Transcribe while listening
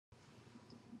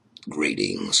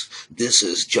Greetings. This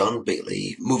is Jon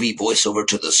Bailey, movie voiceover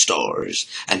to the stars,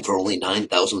 and for only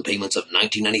 9,000 payments of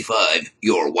 $19.95,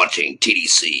 you're watching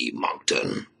TDC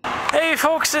Moncton. Hey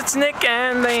folks, it's Nick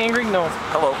and the Angry Gnome.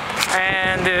 Hello.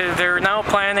 And they're now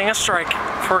planning a strike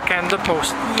for Canada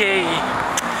Post. Yay!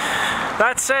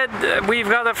 That said, we've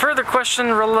got a further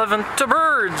question relevant to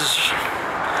birds.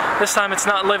 This time it's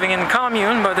not living in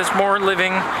commune, but it's more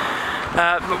living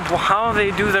how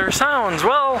they do their sounds.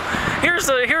 Well, here's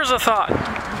a thought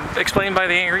explained by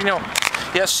the Angry Gnome.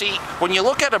 Yeah, see, when you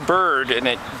look at a bird and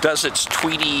it does its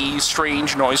tweety,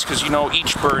 strange noise, because you know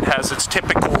each bird has its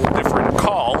typical different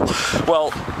call,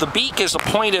 well, the beak is a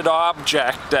pointed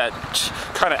object that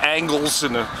kind of angles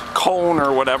in a cone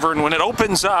or whatever, and when it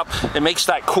opens up, it makes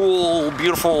that cool,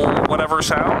 beautiful, whatever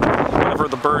sound, whatever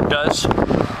the bird does.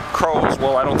 Crows,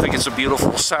 well, I don't think it's a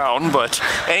beautiful sound, but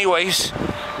anyways,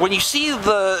 when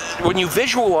you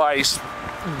visualize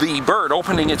the bird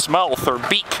opening its mouth or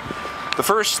beak, the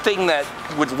first thing that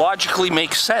would logically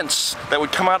make sense that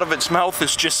would come out of its mouth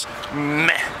is just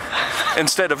meh,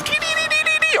 instead of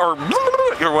or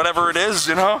whatever it is,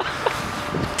 you know?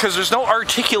 Because there's no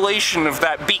articulation of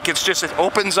that beak, it's just it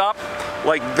opens up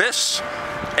like this,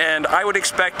 and I would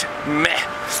expect meh.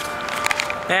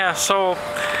 Yeah, so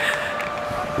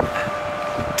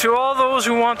to all those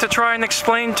who want to try and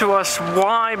explain to us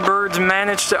why birds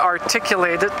manage to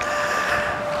articulate it,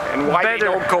 and why they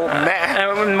don't go meh.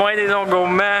 And why they don't go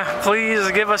meh,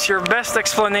 please give us your best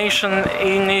explanation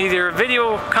in either a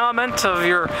video comment of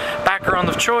your background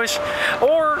of choice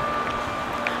or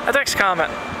a text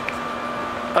comment.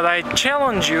 But I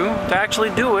challenge you to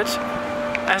actually do it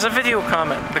as a video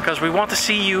comment, because we want to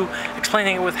see you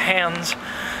explaining it with hands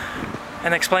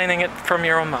and explaining it from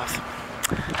your own mouth.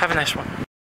 Have a nice one.